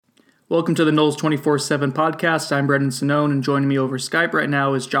Welcome to the Knowles 24/7 podcast. I'm Brendan Sonnone, and joining me over Skype right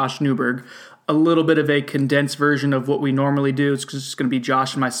now is Josh Newberg. A little bit of a condensed version of what we normally do. It's just going to be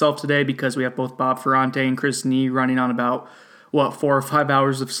Josh and myself today because we have both Bob Ferrante and Chris Nee running on about, 4 or 5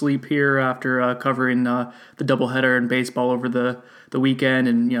 hours of sleep here after covering the doubleheader in baseball over the weekend,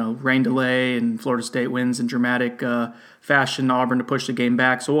 and rain delay and Florida State wins in dramatic fashion, Auburn to push the game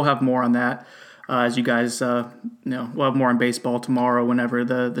back. So we'll have more on that. As you guys, we'll have more on baseball tomorrow whenever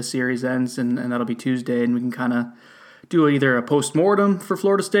the series ends, and that'll be Tuesday, and we can kind of do either a post-mortem for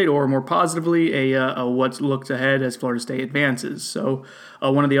Florida State or more positively a what's looked ahead as Florida State advances. So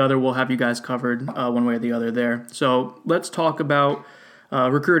one or the other, we'll have you guys covered one way or the other there. So let's talk about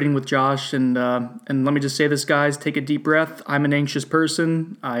recruiting with Josh, and let me just say this, guys, take a deep breath. I'm an anxious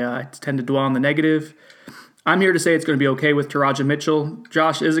person. I tend to dwell on the negative. I'm here to say it's going to be okay with Teradja Mitchell.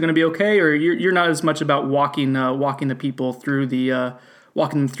 Josh, is it going to be okay, or you're not as much about walking the people through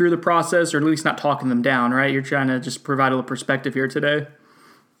walking them through the process, or at least not talking them down, right? You're trying to just provide a little perspective here today.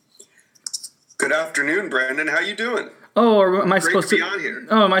 Good afternoon, Brandon. How you doing? Oh, am I Great supposed to be on here?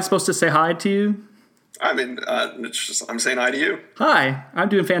 Oh, am I supposed to say hi to you? I mean, I'm saying hi to you. Hi, I'm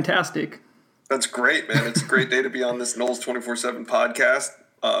doing fantastic. That's great, man. It's a great day to be on this Knowles 24/7 podcast.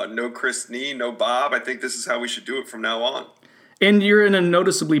 No Chris Nee, no Bob. I think this is how we should do it from now on. And you're in a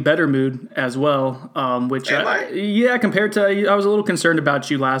noticeably better mood as well, which compared to, I was a little concerned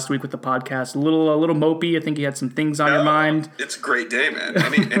about you last week with the podcast. A little mopey. I think you had some things on your mind. It's a great day, man.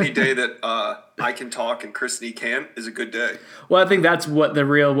 Any day that I can talk and Chris Nee can is a good day. Well, I think that's what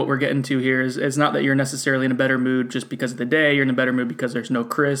we're getting to here is it's not that you're necessarily in a better mood just because of the day. You're in a better mood because there's no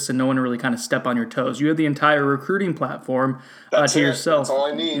Chris and no one to really kind of step on your toes. You have the entire recruiting platform to yourself. That's all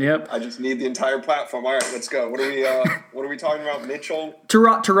I need. Yep. I just need the entire platform. All right, let's go. What are we talking about? Mitchell?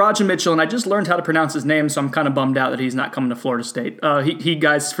 Teradja Mitchell, and I just learned how to pronounce his name, so I'm kind of bummed out that he's not coming to Florida State. He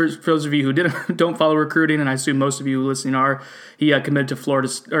guys, for those of you who don't follow recruiting, and I assume most of you listening are, he committed to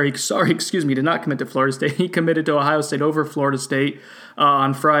did not commit to Florida State. He committed to Ohio State over Florida State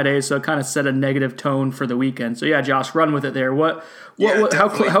on Friday, so it kind of set a negative tone for the weekend. So yeah, Josh, run with it there. How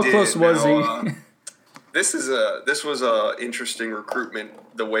close was he? This was a interesting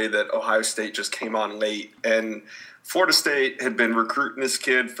recruitment, the way that Ohio State just came on late, and Florida State had been recruiting this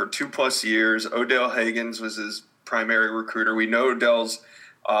kid for 2+ years. Odell Haggins was his primary recruiter. We know Odell's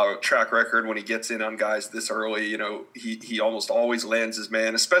track record when he gets in on guys this early. He almost always lands his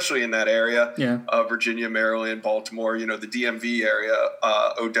man, especially in that area, Virginia, Maryland, Baltimore. The DMV area.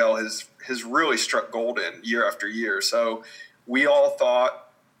 Odell has really struck gold in year after year. So we all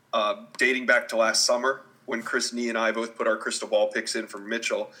thought, dating back to last summer when Chris Nee and I both put our crystal ball picks in for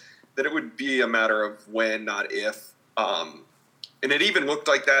Mitchell, that it would be a matter of when, not if. And it even looked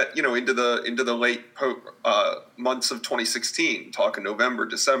like that, into the late months of 2016, talking November,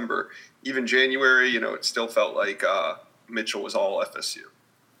 December, even January. It still felt like Mitchell was all FSU.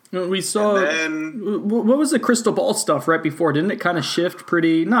 We saw. What was the crystal ball stuff right before? Didn't it kind of shift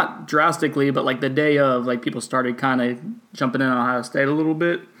pretty, not drastically, but like the day of, like people started kind of jumping in on Ohio State a little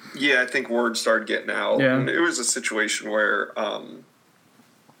bit? Yeah, I think word started getting out. Yeah. And it was a situation where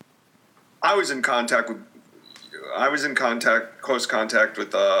I was in close contact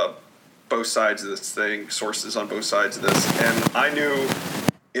with both sides of this thing, sources on both sides of this, and I knew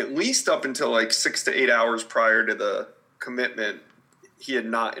at least up until like 6 to 8 hours prior to the commitment, he had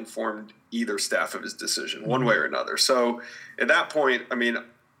not informed either staff of his decision, one way or another. So at that point,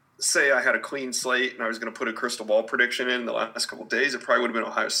 say I had a clean slate and I was going to put a crystal ball prediction in the last couple of days, it probably would have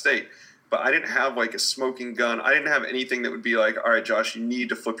been Ohio State. But I didn't have like a smoking gun. I didn't have anything that would be like, all right, Josh, you need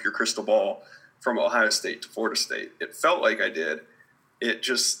to flip your crystal ball from Ohio State to Florida State. It felt like I did. I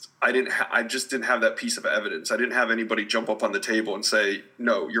just didn't have that piece of evidence. I didn't have anybody jump up on the table and say,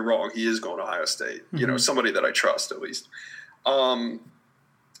 no, you're wrong. He is going to Ohio State. Mm-hmm. Somebody that I trust at least.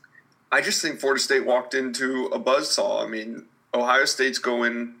 I just think Florida State walked into a buzzsaw. Ohio State's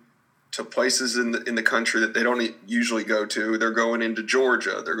going to places in the country that they don't usually go to. They're going into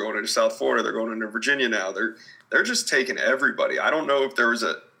Georgia. They're going into South Florida. They're going into Virginia now. They're just taking everybody. I don't know if there was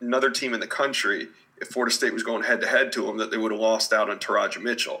another team in the country, if Florida State was going head-to-head to them, that they would have lost out on Teradja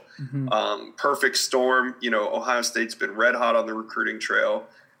Mitchell. Mm-hmm. Perfect storm. Ohio State's been red hot on the recruiting trail.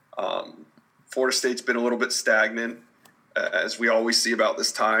 Florida State's been a little bit stagnant, as we always see about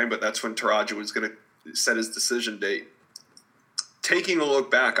this time, but that's when Teradja was going to set his decision date. Taking a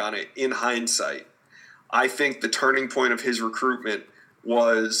look back on it in hindsight, I think the turning point of his recruitment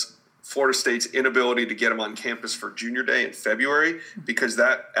was Florida State's inability to get him on campus for junior day in February, because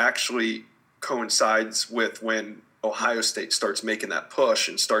that actually coincides with when Ohio State starts making that push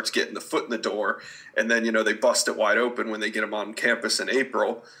and starts getting the foot in the door. And then, they bust it wide open when they get him on campus in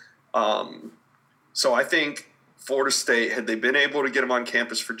April. So I think Florida State, had they been able to get him on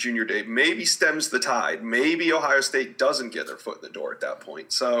campus for junior day, maybe stems the tide. Maybe Ohio State doesn't get their foot in the door at that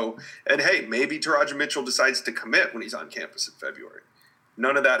point. So, and hey, maybe Taraja Mitchell decides to commit when he's on campus in February.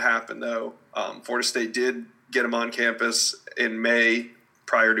 None of that happened, though. Florida State did get him on campus in May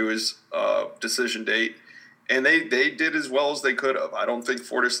prior to his decision date, and they did as well as they could have. I don't think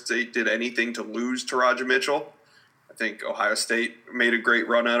Florida State did anything to lose Taraja Mitchell. I think Ohio State made a great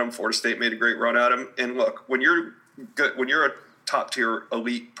run at him. Florida State made a great run at him. And look, when you're a top tier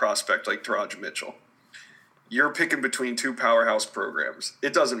elite prospect like Taraja Mitchell, you're picking between two powerhouse programs.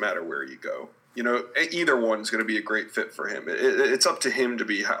 It doesn't matter where you go. You know, either one's going to be a great fit for him. It's up to him to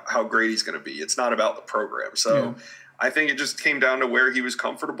be how great he's going to be. It's not about the program. So I think it just came down to where he was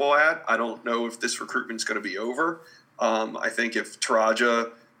comfortable at. I don't know if this recruitment's going to be over. I think if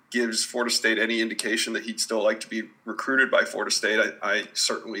Taraja gives Florida State any indication that he'd still like to be recruited by Florida State, I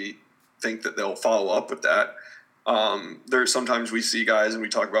certainly think that they'll follow up with that. There's sometimes we see guys and we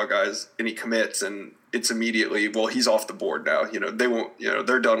talk about guys and he commits and it's immediately, well, he's off the board now. You know, they won't, you know,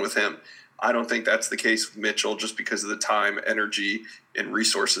 they're done with him. I don't think that's the case with Mitchell just because of the time, energy, and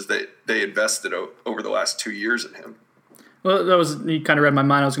resources that they invested over the last 2 years in him. Well, you kind of read my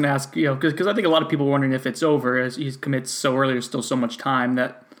mind. I was going to ask, you know, because I think a lot of people are wondering if it's over as he commits so early. There's still so much time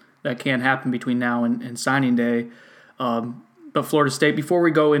that can happen between now and signing day. But Florida State, before we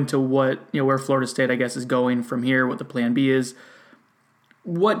go into where Florida State, I guess, is going from here, what the plan B is,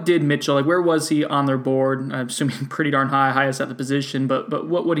 what did Mitchell, like, where was he on their board? I'm assuming pretty darn high, highest at the position, but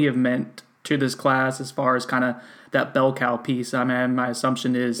what would he have meant to this class as far as kind of that bell cow piece? I mean, my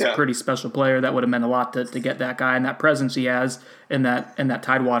assumption is a pretty special player. That would have meant a lot to get that guy and that presence he has in that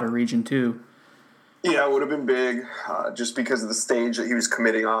Tidewater region too. Yeah, it would have been big just because of the stage that he was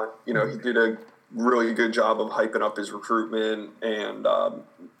committing on. You know, he did a really good job of hyping up his recruitment, and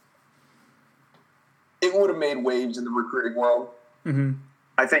it would have made waves in the recruiting world. Mm-hmm.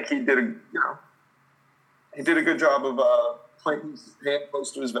 I think he did a good job of playing his hand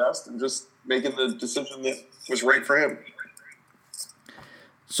close to his vest and just making the decision that was right for him.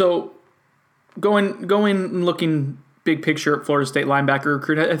 So, going and looking big picture at Florida State linebacker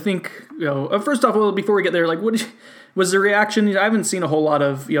recruit, I think, you know, first off, well, before we get there, like, what was the reaction? I haven't seen a whole lot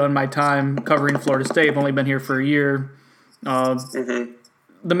of, you know, in my time covering Florida State. I've only been here for a year.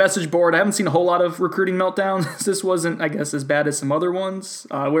 The message board, I haven't seen a whole lot of recruiting meltdowns. This wasn't, I guess, as bad as some other ones.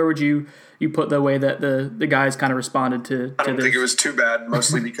 Where would you put the way that the guys kind of responded to I don't think it was too bad,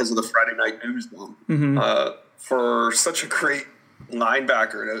 mostly because of the Friday night news bomb. Mm-hmm. For such a great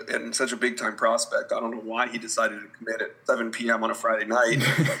linebacker and such a big-time prospect, I don't know why he decided to commit at 7 p.m. on a Friday night,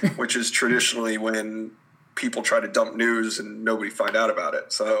 which is traditionally when people try to dump news and nobody find out about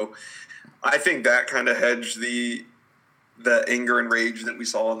it. So I think that kind of hedged the anger and rage that we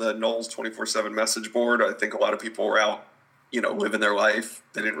saw on the Knowles 24/7 message board. I think a lot of people were out, you know, living their life.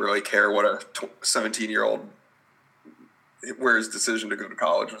 They didn't really care what a 17-year-old, where his decision to go to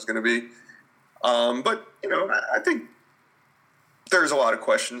college was going to be. But, you know, I think there's a lot of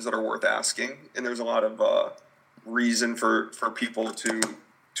questions that are worth asking, and there's a lot of reason for people to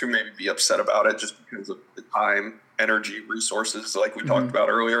maybe be upset about it just because of the time, energy, resources, like we talked about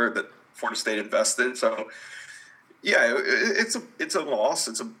earlier, that Florida State invested. So, yeah, it's a loss.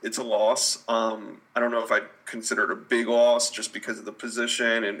 It's a loss. I don't know if I'd consider it a big loss just because of the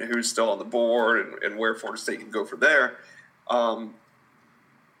position and who's still on the board and where Florida State can go from there.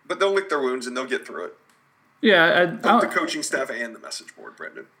 But they'll lick their wounds and they'll get through it. Yeah, the coaching staff and the message board,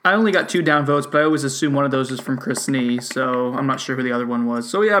 Brendan. I only got 2 down votes, but I always assume one of those is from Chris Nee, so I'm not sure who the other one was.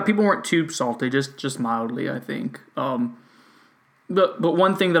 So yeah, people weren't too salty, just mildly, I think. But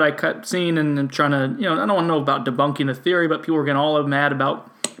one thing that I kept seeing and I'm trying to, you know, I don't know about debunking the theory, but people were getting all mad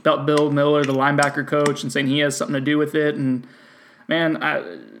about Bill Miller, the linebacker coach, and saying he has something to do with it. And man,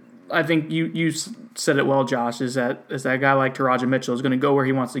 I think you said it well, Josh, is that guy like Taraja Mitchell is going to go where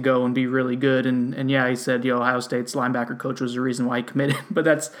he wants to go and be really good. And yeah, he said, you know, Ohio State's linebacker coach was the reason why he committed. But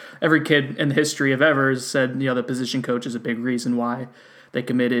that's every kid in the history of ever has said, you know, the position coach is a big reason why they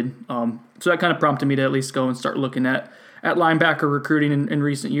committed. So that kind of prompted me to at least go and start looking at linebacker recruiting in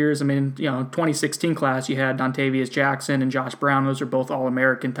recent years. I mean, you know, 2016 class, you had Dontavius Jackson and Josh Brown. Those are both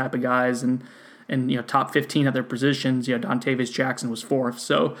All-American type of guys and you know, top 15 at their positions. You know, Dontavius Jackson was 4th.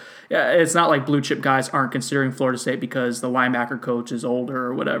 So yeah, it's not like blue chip guys aren't considering Florida State because the linebacker coach is older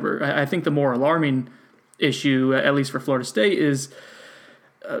or whatever. I think the more alarming issue, at least for Florida State, is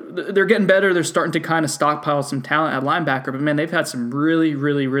they're getting better. They're starting to kind of stockpile some talent at linebacker, but man, they've had some really,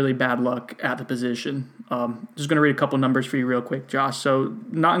 really, really bad luck at the position. Just going to read a couple numbers for you real quick, Josh. So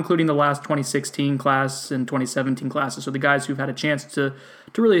not including the last 2016 class and 2017 classes, so the guys who've had a chance to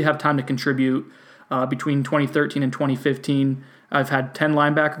really have time to contribute between 2013 and 2015. I've had 10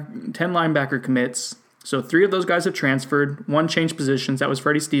 linebacker commits. So 3 of those guys have transferred. 1 changed positions. That was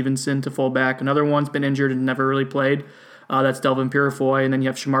Freddie Stevenson to fullback. Another one's been injured and never really played. That's Delvin Purifoy, and then you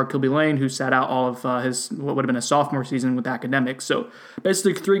have Shamar Kilby-Lane, who sat out all of his what would have been a sophomore season with academics. So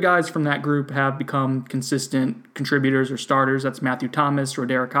basically 3 guys from that group have become consistent contributors or starters. That's Matthew Thomas,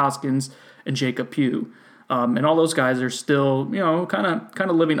 Roderick Hoskins, and Jacob Pugh. And all those guys are still, kind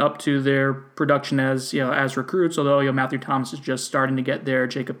of living up to their production as recruits. Although Matthew Thomas is just starting to get there,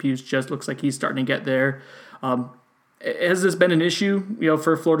 Jacob Pugh just looks like he's starting to get there. Has this been an issue,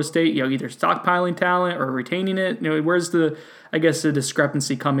 for Florida State, either stockpiling talent or retaining it? Where's the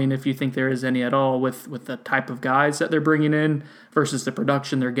discrepancy coming, if you think there is any at all, with the type of guys that they're bringing in versus the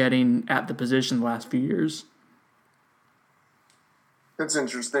production they're getting at the position the last few years? That's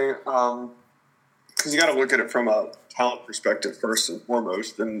interesting. Because you got to look at it from a talent perspective first and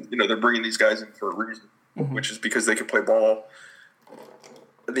foremost. And, they're bringing these guys in for a reason, which is because they can play ball.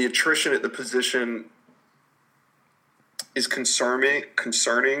 The attrition at the position is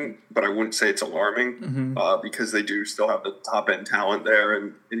concerning, but I wouldn't say it's alarming because they do still have the top-end talent there,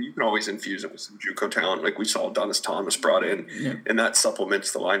 and you can always infuse it with some JUCO talent, like we saw Dennis Thomas brought in, and that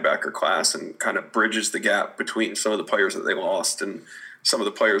supplements the linebacker class and kind of bridges the gap between some of the players that they lost and some of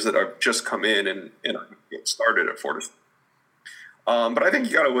the players that have just come in and are getting started at Florida State. But I think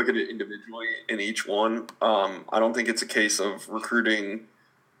you got to look at it individually in each one. I don't think it's a case of recruiting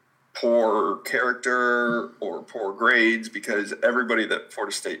poor character or poor grades, because everybody that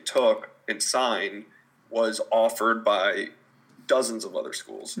Florida State took and signed was offered by dozens of other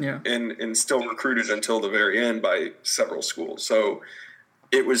schools and still recruited until the very end by several schools. So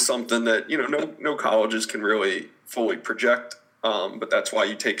it was something that, no colleges can really fully project, but that's why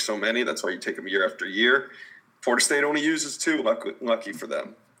you take so many. That's why you take them year after year. Florida State only uses 2, lucky for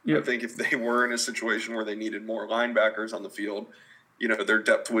them. Yep. I think if they were in a situation where they needed more linebackers on the field, their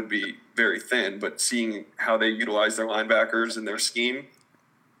depth would be very thin, but seeing how they utilize their linebackers and their scheme,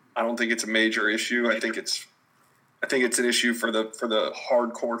 I don't think it's a major issue. I think it's an issue for the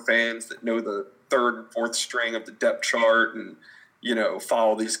hardcore fans that know the 3rd and 4th string of the depth chart and,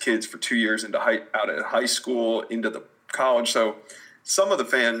 follow these kids for 2 years out of high school into the college. So some of the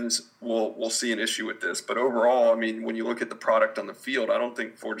fans will see an issue with this, but overall, when you look at the product on the field, I don't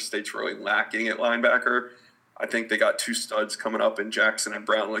think Florida State's really lacking at linebacker. I think they got 2 studs coming up in Jackson and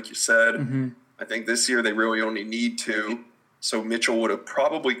Brown, like you said. Mm-hmm. I think this year they really only need 2. So Mitchell would have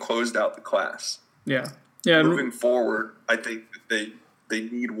probably closed out the class. Yeah. Moving forward, I think that they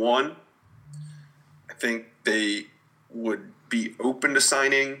need 1. I think they would be open to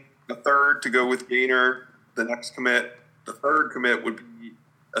signing a 3rd to go with Gainer, the next commit. The 3rd commit would be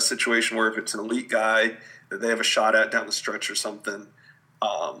a situation where if it's an elite guy that they have a shot at down the stretch or something,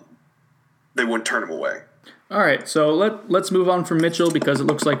 they wouldn't turn him away. All right, so let's move on from Mitchell, because it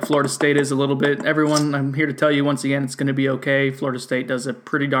looks like Florida State is a little bit – everyone, I'm here to tell you once again, it's going to be okay. Florida State does a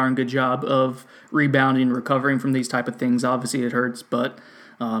pretty darn good job of rebounding and recovering from these type of things. Obviously, it hurts, but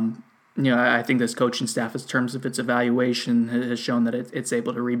I think this coaching staff, in terms of its evaluation, has shown that it's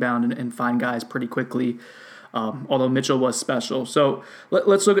able to rebound and find guys pretty quickly. Although Mitchell was special. So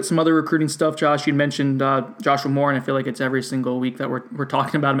let's look at some other recruiting stuff. Josh, you mentioned Joshua Moore, and I feel like it's every single week that we're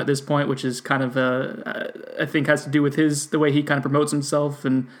talking about him at this point, which is kind of, I think, has to do with the way he kind of promotes himself,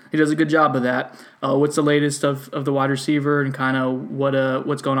 and he does a good job of that. What's the latest of the wide receiver, and kind of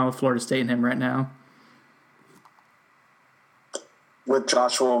what's going on with Florida State and him right now? With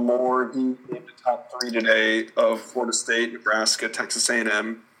Joshua Moore, he named the top 3 today of Florida State, Nebraska, Texas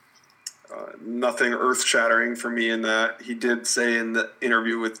A&M. Nothing earth-shattering for me in that. He did say in the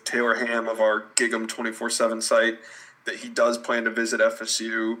interview with Taylor Ham of our Gig'em 24/7 site that he does plan to visit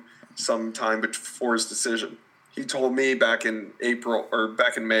FSU sometime before his decision. He told me back in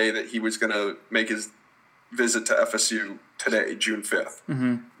May that he was going to make his visit to FSU today, June 5th.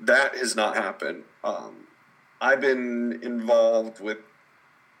 Mm-hmm. That has not happened. I've been involved with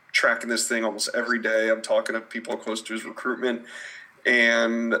tracking this thing almost every day. I'm talking to people close to his recruitment,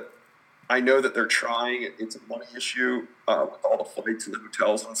 and I know that they're trying. It's a money issue with all the flights and the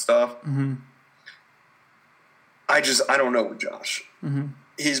hotels and stuff. Mm-hmm. I don't know with Josh. Mm-hmm.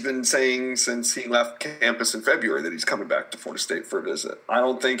 He's been saying since he left campus in February that he's coming back to Florida State for a visit. I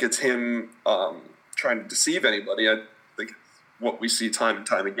don't think it's him trying to deceive anybody. I think it's what we see time and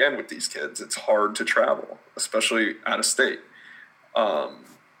time again with these kids. It's hard to travel, especially out of state.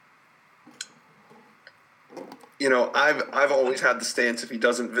 I've always had the stance, if he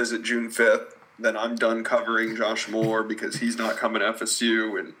doesn't visit June 5th, then I'm done covering Josh Moore because he's not coming to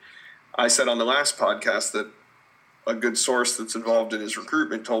FSU. And I said on the last podcast that a good source that's involved in his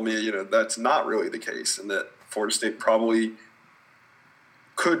recruitment told me, that's not really the case, and that Florida State probably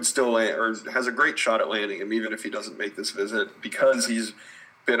could still land, or has a great shot at landing him, even if he doesn't make this visit, because he's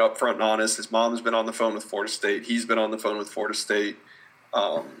been upfront and honest. His mom's been on the phone with Florida State. He's been on the phone with Florida State.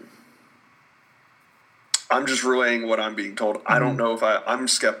 I'm just relaying what I'm being told. I don't know if I'm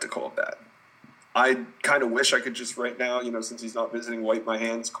skeptical of that. I kind of wish I could just right now, since he's not visiting, wipe my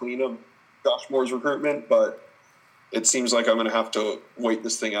hands clean of Josh Moore's recruitment, but it seems like I'm going to have to wait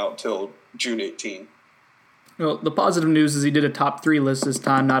this thing out till June 18. Well, the positive news is he did a top 3 list this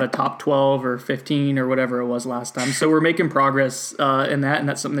time, not a top 12 or 15 or whatever it was last time. So we're making progress in that, and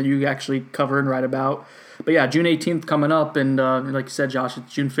that's something that you actually cover and write about. But yeah, June 18th coming up, and like you said, Josh,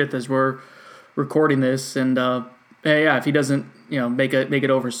 it's June 5th as we're recording this. And if he doesn't, make it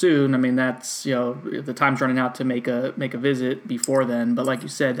over soon, I mean, that's, the time's running out to make a visit before then. But like you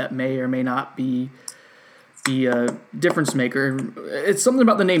said, that may or may not be a difference maker. It's something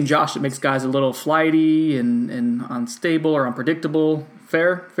about the name Josh that makes guys a little flighty and unstable or unpredictable.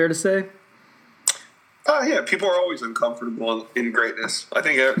 Fair to say? Yeah, people are always uncomfortable in greatness. I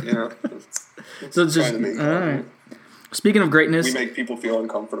think, So it's just, all right. Speaking of greatness, we make people feel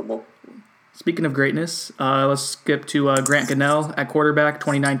uncomfortable. Speaking of greatness, let's skip to Grant Gunnell at quarterback,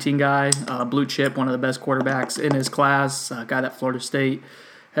 2019 guy, blue chip, one of the best quarterbacks in his class, a guy that Florida State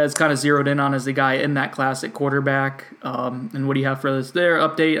has kind of zeroed in on as the guy in that class at quarterback. And what do you have for us there?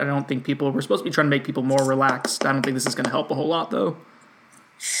 Update, I don't think we're supposed to be trying to make people more relaxed. I don't think this is going to help a whole lot, though.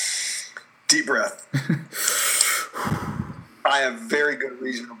 Deep breath. I have very good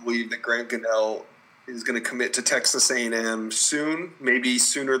reason to believe that Grant Gunnell is going to commit to Texas A&M soon, maybe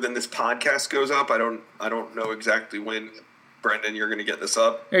sooner than this podcast goes up. I don't know exactly when. Brendan, you're going to get this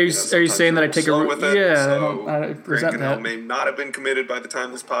up. Are you saying that I take a with it? Yeah, so I Grant Gunnell may not have been committed by the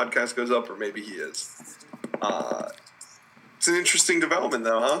time this podcast goes up, or maybe he is. It's an interesting development,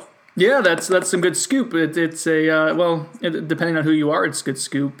 though, huh? Yeah, that's some good scoop. It's depending on who you are, it's good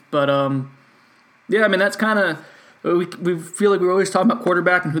scoop. But yeah, I mean that's kind of. We feel like we're always talking about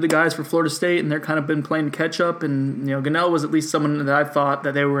quarterback and who the guys for Florida State, and they're kind of been playing catch up. And Gunnell was at least someone that I thought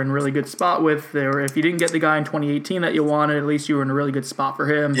that they were in a really good spot with. If you didn't get the guy in 2018 that you wanted, at least you were in a really good spot for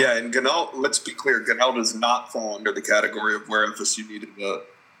him. Yeah, and Gunnell, let's be clear, Gunnell does not fall under the category of where FSU needed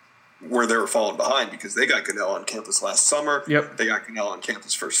where they were falling behind, because they got Gunnell on campus last summer. Yep. They got Gunnell on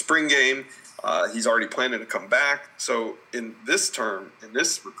campus for a spring game. He's already planning to come back. So in this term, in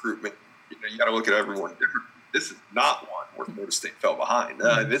this recruitment, you got to look at everyone differently. This is not one where Florida State fell behind.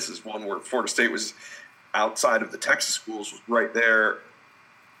 This is one where Florida State was outside of the Texas schools, was right there,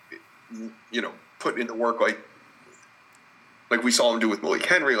 put into work like we saw him do with Malik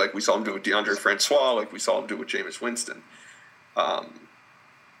Henry, like we saw him do with DeAndre Francois, like we saw him do with Jameis Winston.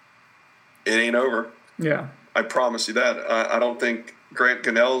 It ain't over. Yeah. I promise you that. I don't think Grant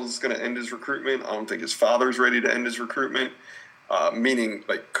Gunnell is going to end his recruitment. I don't think his father's ready to end his recruitment. Meaning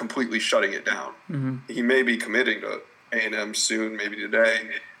like completely shutting it down. Mm-hmm. He may be committing to A&M soon, maybe today.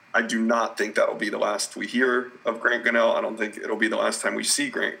 I do not think that'll be the last we hear of Grant Gunnell. I don't think it'll be the last time we see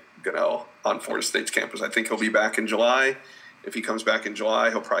Grant Gunnell on Florida State's campus. I think he'll be back in July. If he comes back in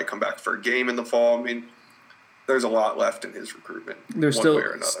July, he'll probably come back for a game in the fall. I mean, there's a lot left in his recruitment. There's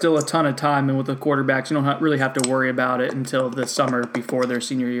still a ton of time, and with the quarterbacks, you don't really have to worry about it until the summer before their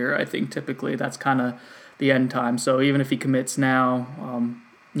senior year. I think typically that's kind of the end time. So even if he commits now,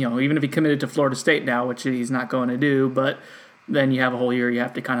 even if he committed to Florida State now, which he's not going to do, but then you have a whole year you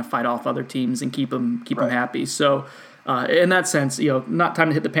have to kind of fight off other teams and keep them happy. So in that sense, not time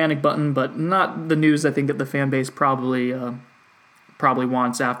to hit the panic button, but not the news I think that the fan base probably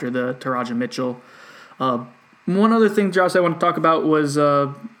wants after the Taraja Mitchell. One other thing, Josh, I want to talk about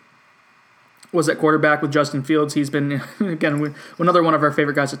was at quarterback with Justin Fields. He's been, again, another one of our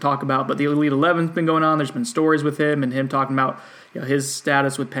favorite guys to talk about, but the Elite 11's been going on. There's been stories with him and him talking about his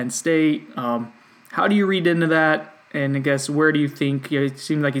status with Penn State. How do you read into that? And I guess where do you think, it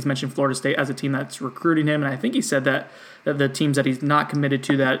seems like he's mentioned Florida State as a team that's recruiting him, and I think he said that the teams that he's not committed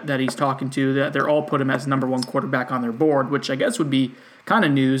to, that he's talking to, that they're all put him as number one quarterback on their board, which I guess would be kind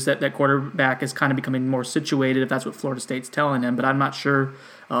of news that quarterback is kind of becoming more situated if that's what Florida State's telling him, but I'm not sure.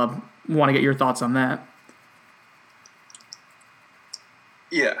 Want to get your thoughts on that.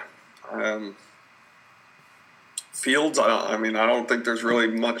 Yeah. Fields, I don't think there's really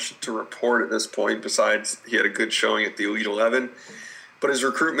much to report at this point besides he had a good showing at the Elite 11. But his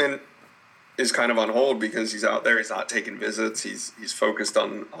recruitment is kind of on hold because he's out there. He's not taking visits. He's focused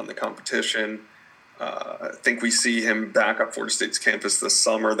on the competition. I think we see him back on Florida State's campus this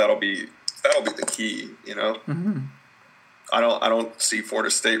summer. That'll be the key, you know. Mm-hmm. I don't see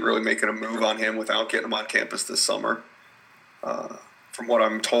Florida State really making a move on him without getting him on campus this summer. From what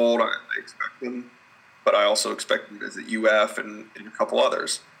I'm told, I expect him, but I also expect him to visit UF and a couple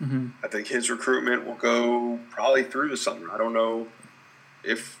others. Mm-hmm. I think his recruitment will go probably through the summer. I don't know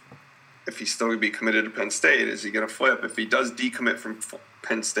if he's still going to be committed to Penn State. Is he going to flip? If he does decommit from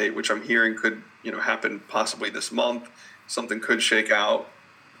Penn State, which I'm hearing could happen possibly this month, something could shake out.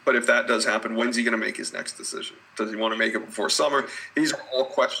 But if that does happen, when's he going to make his next decision? Does he want to make it before summer? These are all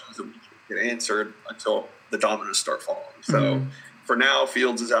questions that we can't get answered until the dominoes start falling. So for now,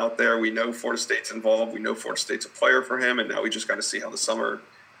 Fields is out there. We know Florida State's involved. We know Florida State's a player for him, and now we just got to see how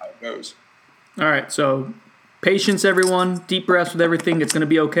it goes. All right, so patience, everyone. Deep breaths with everything. It's going to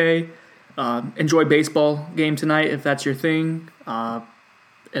be okay. Enjoy baseball game tonight if that's your thing.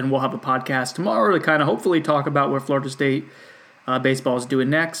 And we'll have a podcast tomorrow to kind of hopefully talk about where Florida State baseball is doing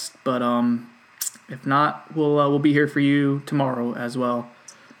next. But if not, we'll be here for you tomorrow as well.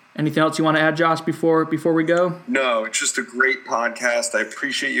 Anything else you want to add, Josh, before we go? No, it's just a great podcast. I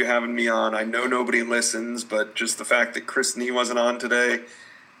appreciate you having me on. I know nobody listens, but just the fact that Chris Nee wasn't on today,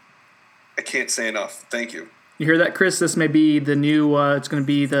 I can't say enough. Thank you. You hear that, Chris? This may be the new, it's going to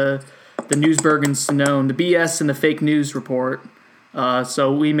be the Newsberg and Sonone, the BS and the fake news report.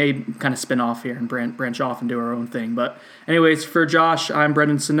 So we may kind of spin off here and branch off and do our own thing. But anyways, for Josh, I'm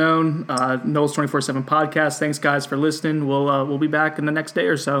Brendan Sonone, Noles 24/7 podcast. Thanks, guys, for listening. We'll be back in the next day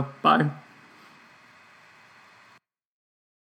or so. Bye.